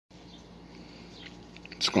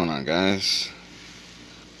What's going on, guys?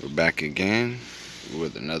 We're back again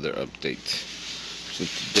with another update. So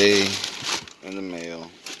today in the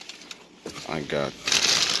mail I got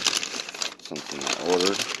something I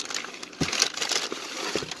ordered,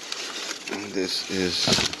 and this is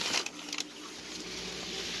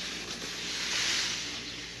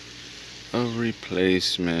a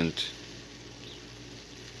replacement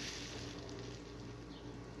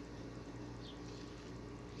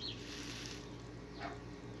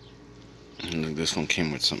and this one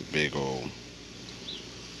came with some big old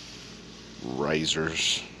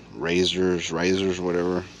risers,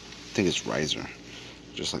 whatever. I think it's riser,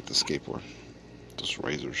 just like the skateboard, those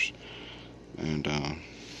risers. And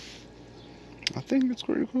I think it's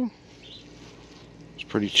pretty cool. It's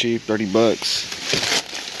pretty cheap, 30 bucks.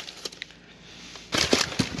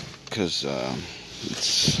 Because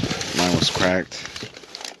mine was cracked.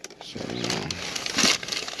 So,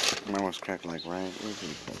 mine was cracked like right.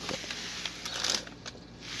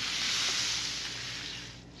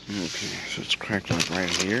 Okay, so it's cracked like right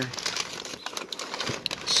here.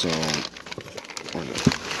 So, where's it?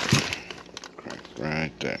 Cracked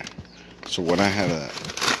right there. So what I had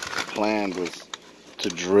planned was to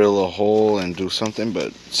drill a hole and do something,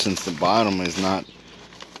 but since the bottom is not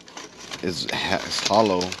is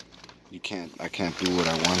hollow, I can't do what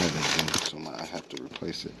I wanted to do. So I have to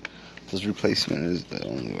replace it. This replacement is the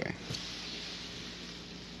only way.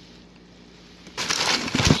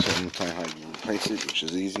 So I'm gonna tell you how you replace it, which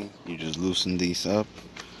is easy. You just loosen these up,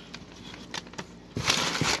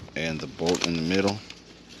 and the bolt in the middle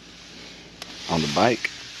on the bike,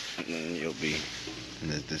 and then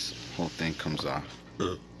and then this whole thing comes off.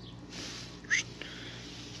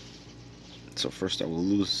 So first I will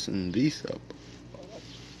loosen these up.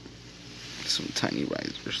 Some tiny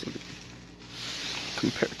risers, look at them.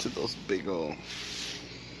 Compared to those big old.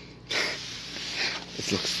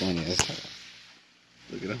 This looks funny as hell.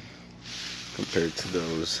 Look at them. Compared to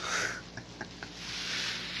those.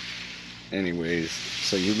 Anyways,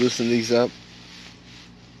 so you loosen these up,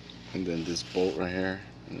 and then this bolt right here,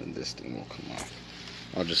 and then this thing will come off.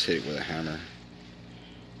 I'll just hit it with a hammer,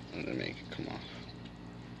 and then make it come off.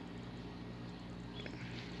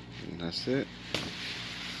 And that's it.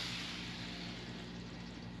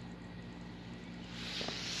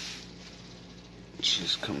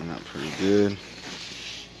 She's coming out pretty good.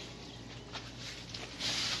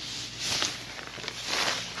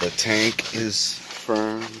 The tank is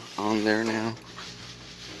firm on there now.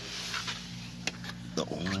 The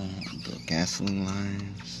gasoline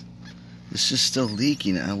lines. This is still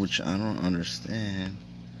leaking out, which I don't understand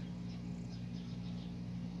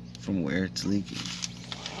from where it's leaking.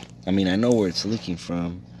 I mean, I know where it's leaking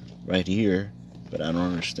from, right here, but I don't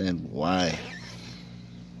understand why.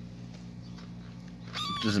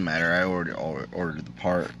 It doesn't matter, I already ordered the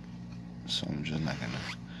part, so I'm just not gonna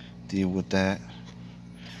deal with that.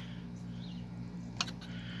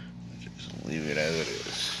 Just leave it as it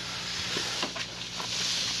is.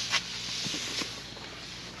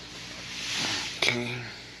 Okay.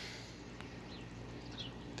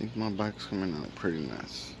 I think my bike's coming out pretty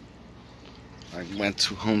nice. I went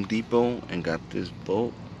to Home Depot and got this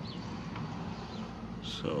bolt.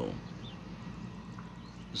 So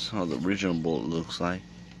this is how the original bolt looks like.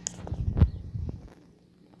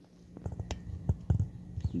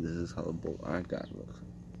 This is how the bolt I got looks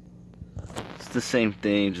like. It's the same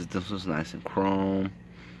thing, just this one's nice and chrome.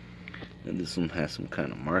 And this one has some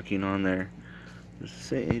kind of marking on there. Does it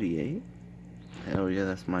say 88? Hell yeah,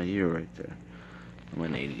 that's my year right there. I'm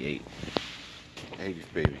an 88.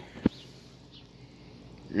 80s baby.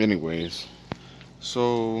 Anyways,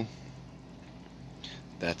 so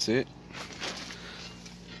that's it.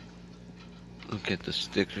 Look at the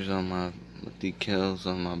stickers on my decals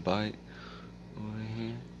on my bike over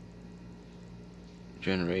here.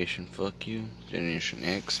 Generation fuck you. Generation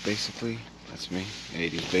X, basically. That's me.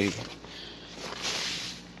 80s baby.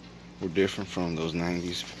 We're different from those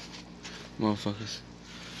 90s motherfuckers.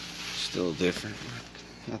 Still different.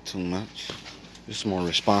 Not too much. Just more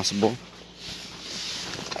responsible.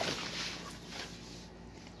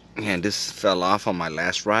 And this fell off on my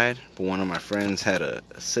last ride, but one of my friends had a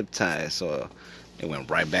zip tie, so it went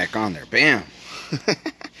right back on there. Bam!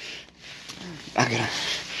 I gotta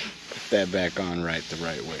put that back on the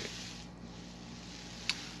right way.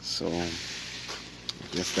 So, I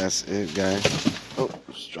guess that's it, guys. Oh,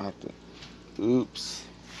 just dropped it. Oops.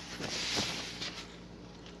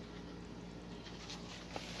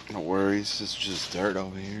 No worries, it's just dirt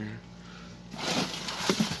over here.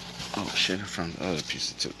 Oh shit, I found the other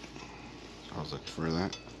piece of too. I was looking for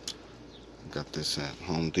that. Got this at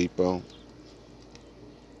Home Depot.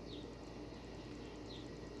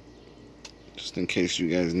 just in case you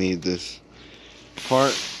guys need this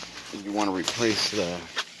part. You want to replace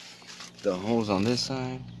the hose on this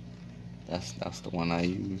side. That's the one I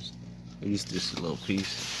used. I used just a little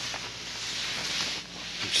piece.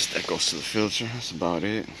 Just that goes to the filter. That's about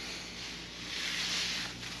it.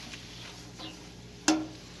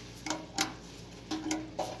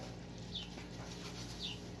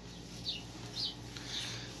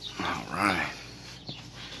 All right.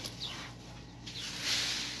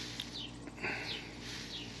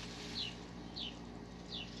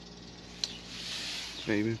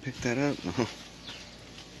 Baby, pick that up. No.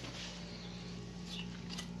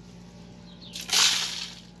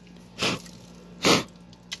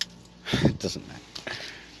 It doesn't matter.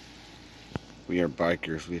 We are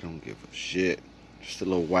bikers. We don't give a shit. Just a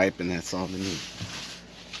little wipe and that's all we need.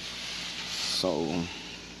 So,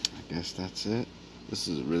 I guess that's it. This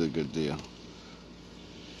is a really good deal.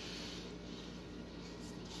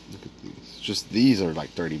 Look at these. Just these are like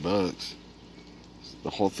 30 bucks. The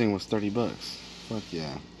whole thing was 30 bucks. Fuck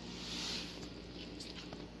yeah.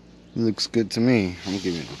 Looks good to me. I'm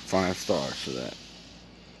giving it 5 stars for that.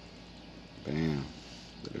 Bam.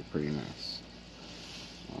 They look pretty nice.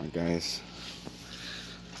 Alright, guys.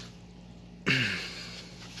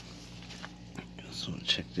 So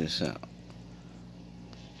check this out.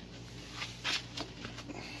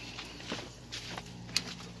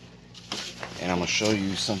 And I'm gonna show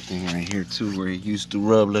you something right here too, where it used to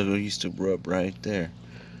rub. Look, it used to rub right there.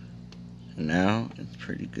 And now it's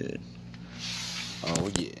pretty good.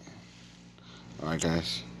 Oh yeah. Alright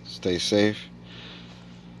guys, stay safe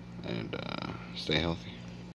and stay healthy.